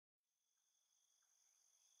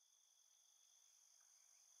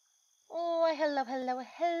Why,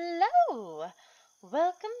 hello.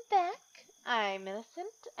 Welcome back. I'm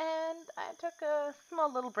Innocent, and I took a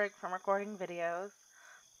small little break from recording videos.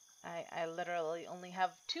 I literally only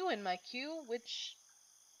have 2 in my queue, which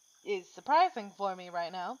is surprising for me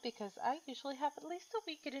right now, because I usually have at least a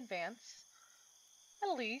week in advance.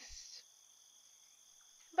 At least.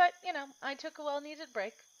 But, I took a well-needed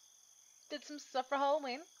break. Did some stuff for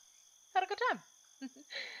Halloween. Had a good time.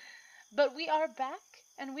 But we are back,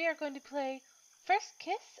 and we are going to play First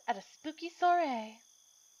Kiss at a Spooky Soiree.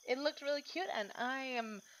 It looked really cute, and I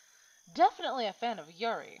am definitely a fan of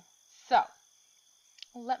Yuri. So,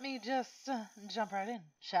 let me just jump right in,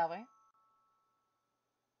 shall we?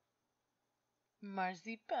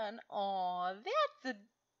 Marzipan. Aw, that's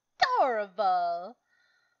adorable.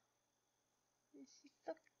 She's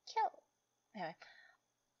so cute. Anyway.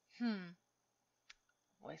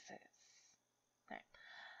 Voices. Alright.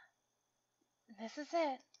 This is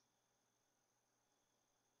it.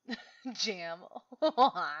 Jam.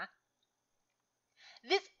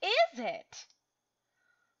 This is it.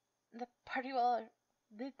 The party will...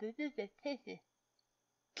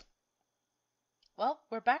 Well,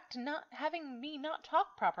 we're back to not having me not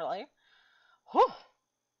talk properly. Whew.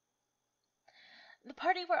 The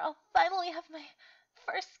party where I'll finally have my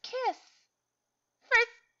first kiss.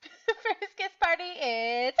 First kiss party.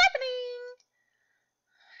 It's happening.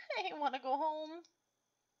 I want to go home.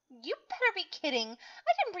 You better be kidding.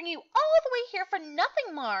 I didn't bring you all the way here for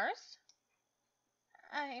nothing, Mars.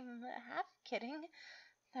 I'm half kidding.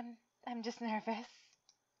 I'm just nervous.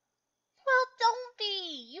 Well, don't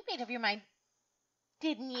be. You made up your mind,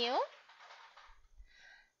 didn't you?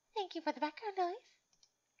 Thank you for the background noise.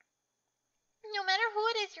 No matter who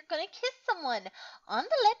it is, you're going to kiss someone on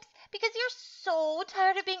the lips because you're so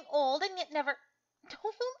tired of being old and yet never...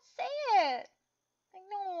 Don't say it. I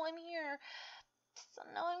know, I'm here. So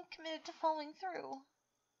now I'm committed to following through.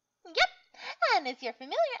 Yep, and as your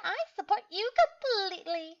familiar, I support you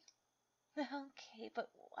completely. Okay, but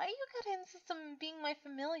why you gotta insist on being my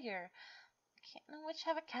familiar? Can't no witch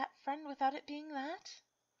have a cat friend without it being that?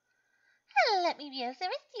 Let me be of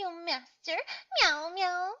service to you, master. Meow,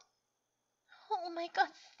 meow. Oh my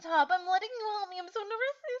god, stop. I'm letting you help me. I'm so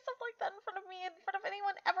nervous to say stuff like that in front of me, in front of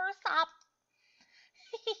anyone ever. Stop.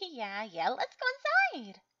 Yeah, let's go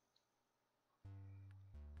inside.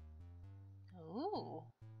 Ooh.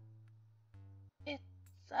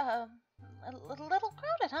 It's, a little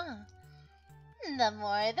crowded, huh? The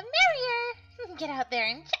more the merrier. Get out there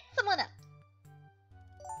and chat someone up.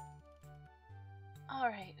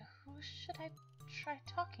 Alright, who should I try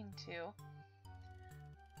talking to?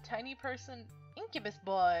 Tiny person, incubus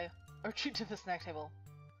boy, or treat to the snack table?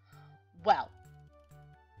 Well.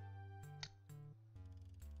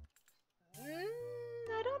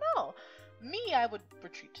 I don't know. Me, I would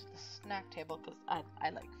retreat to the snack table because I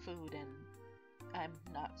like food and I'm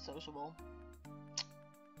not sociable.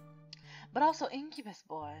 But also incubus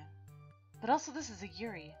boy. But also this is a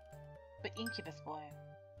Yuri. But incubus boy.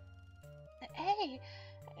 Hey,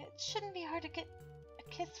 it shouldn't be hard to get a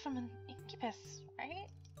kiss from an incubus, right?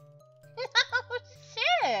 Oh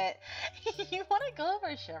shit! You want to go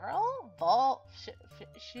over Cheryl?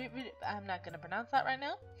 I'm not gonna pronounce that right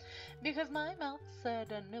now because my mouth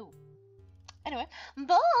said no. Anyway,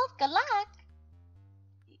 both, good luck.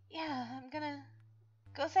 Yeah, I'm gonna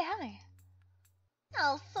go say hi.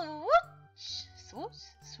 Oh, swoosh, swoosh,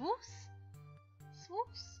 swoosh,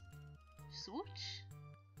 swoosh, swoosh.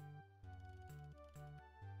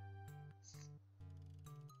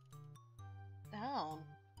 Oh,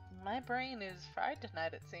 my brain is fried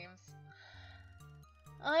tonight, it seems.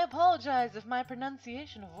 I apologize if my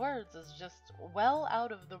pronunciation of words is just well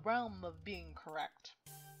out of the realm of being correct.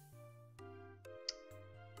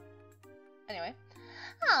 Anyway.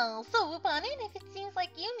 Oh, so upon it, if it seems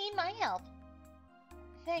like you need my help.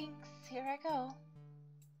 Thanks, here I go.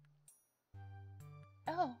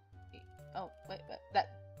 Oh, wait,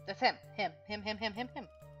 that's him.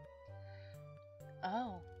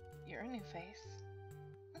 Oh, you're a new face.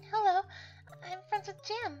 Hello, I'm friends with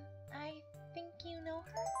Jam. I think you know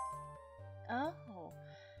her? Oh,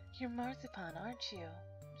 you're Marzipan, aren't you?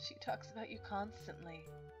 She talks about you constantly.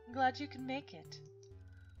 I'm glad you can make it.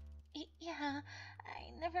 Yeah,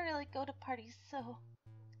 I never really go to parties, so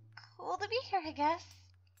cool to be here, I guess.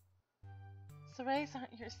 Soirees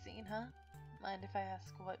aren't your scene, huh? Mind if I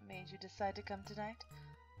ask what made you decide to come tonight?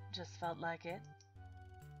 Just felt like it.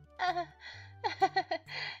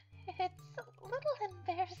 It's a little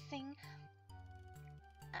embarrassing.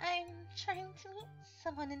 I'm trying to meet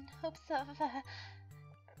someone in hopes of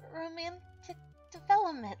romantic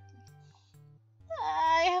development.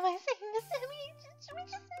 Am I saying this to me?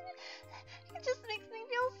 It just makes me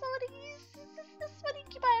feel so at ease. Is this what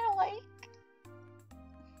Incubi like?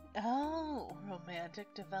 Oh,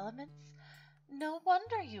 romantic developments? No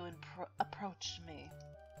wonder you approached me.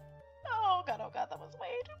 Oh god, that was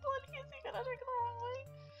way too bloody. Is he gonna take it the wrong way?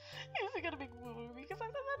 Is he gonna make woo because I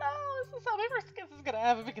said that? No, this is how my first kiss is gonna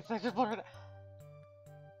happen because I just blurred it.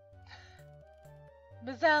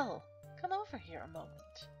 Mazel, come over here a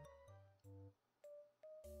moment.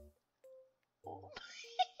 Oh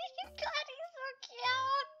my god, he's so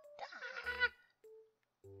cute!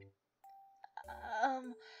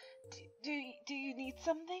 Do you need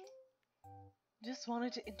something? Just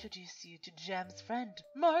wanted to introduce you to Jam's friend,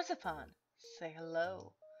 Marzipan. Say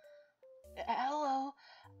hello. Hello.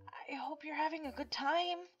 I hope you're having a good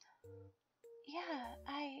time. Yeah,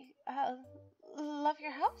 I love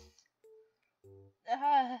your house.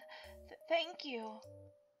 Thank you.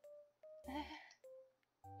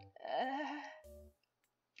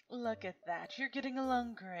 Look at that. You're getting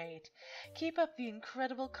along great. Keep up the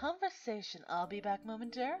incredible conversation. I'll be back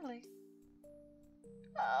momentarily.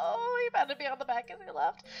 Oh, he better be on the back as he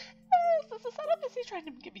left. Is this a setup? Is he trying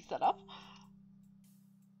to get me set up?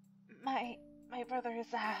 My brother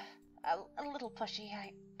is a little pushy.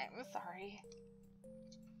 I'm sorry.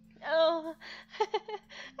 Oh,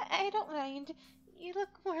 I don't mind. You look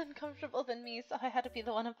more uncomfortable than me, so I had to be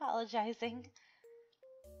the one apologizing.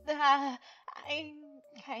 I'm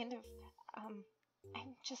kind of,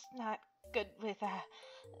 I'm just not good with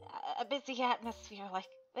a busy atmosphere like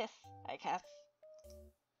this, I guess.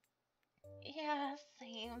 Yeah,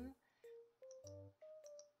 same.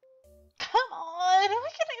 Come on, why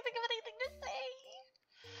can't I think of anything to say?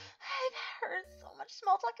 I've heard so much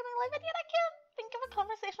small talk in my life, and yet I can't think of a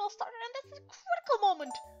conversational starter, and this is a critical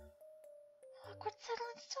moment. Awkward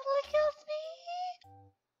silence totally kills me.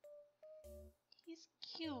 He's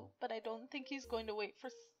cute, but I don't think he's going to wait to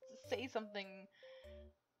say something.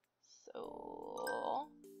 So,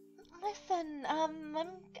 listen, I'm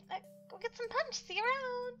gonna go get some punch. See you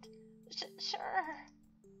around. Sure.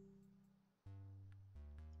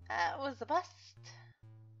 That was a bust.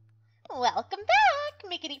 Welcome back.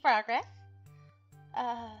 Make any progress?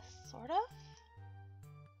 Sort of.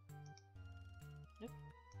 Nope.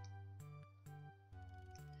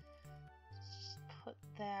 Just put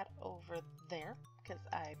that over there, because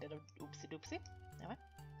I did a oopsie doopsie. Anyway.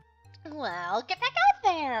 Well, get back out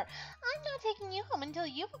there! I'm not taking you home until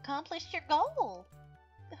you've accomplished your goal.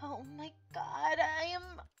 Oh my god, I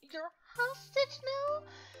am your hostage now?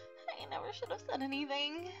 I never should have said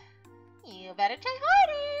anything. You better try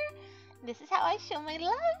harder. This is how I show my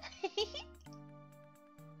love.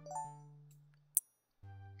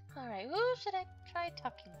 Alright, who should I try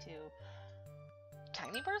talking to?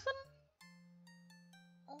 Tiny person?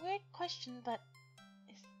 Weird question, but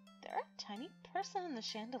is there a tiny person in the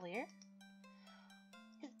chandelier?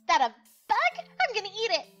 Is that a bug? I'm gonna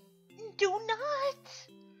eat it! Do not!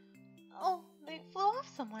 Oh, they flew off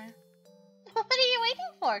somewhere. What are you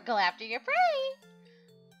waiting for? Go after your prey!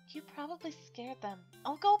 You probably scared them.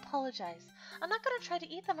 I'll go apologize. I'm not gonna try to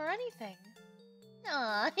eat them or anything.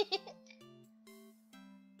 Aww.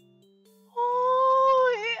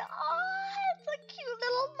 Oh, it's a cute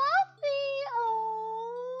little muffy.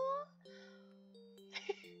 Oh.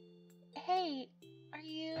 Hey, are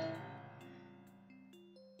you...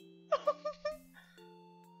 His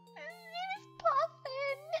name is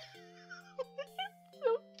Puffin. It's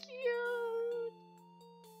so cute.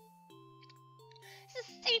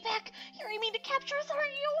 Stay back. You're aiming to capture us,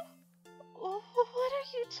 aren't you? What are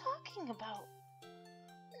you talking about?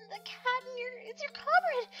 The cat is your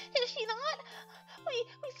comrade, is she not? We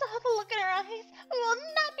saw the look in her eyes. We will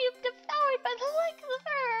not be devoured by the likes of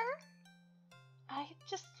her. I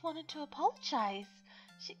just wanted to apologize.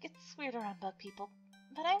 She gets weird around bug people,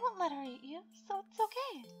 but I won't let her eat you, so it's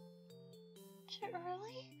okay.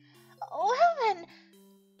 Truly? Well then,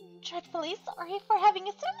 dreadfully sorry for having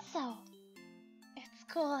assumed so. It's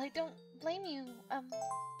cool, I don't blame you.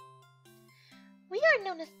 We are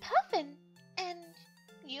known as Puffin, and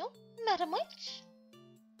you, Madam Witch?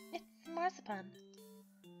 It's Marzipan.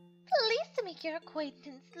 Pleased to make your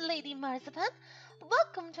acquaintance, Lady Marzipan.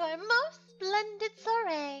 Welcome to our most splendid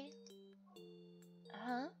soiree.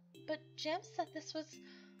 Huh? But Jam said this was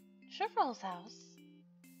Trivel's house.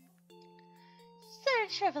 Sir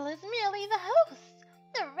Trivel is merely the host.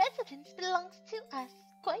 The residence belongs to us.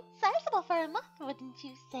 Quite sizable for a month, wouldn't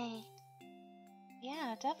you say?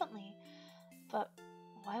 Yeah, definitely. But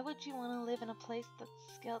why would you want to live in a place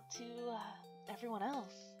that's scaled to everyone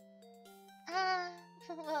else?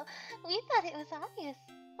 Well, we thought it was obvious.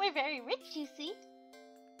 We're very rich, you see.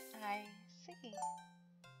 I see.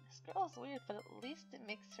 This This girl is weird, but at least it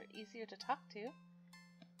makes her easier to talk to.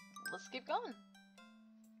 Let's keep going.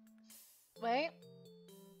 Wait.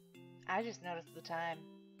 I just noticed the time.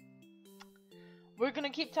 We're gonna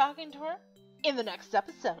keep talking to her in the next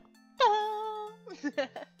episode.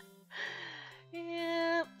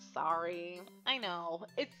 Yeah, sorry. I know,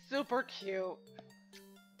 it's super cute.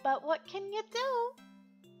 But what can you do?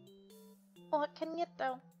 What can you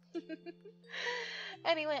do?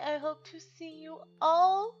 Anyway, I hope to see you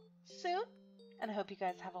all soon. And I hope you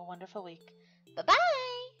guys have a wonderful week. Bye-bye!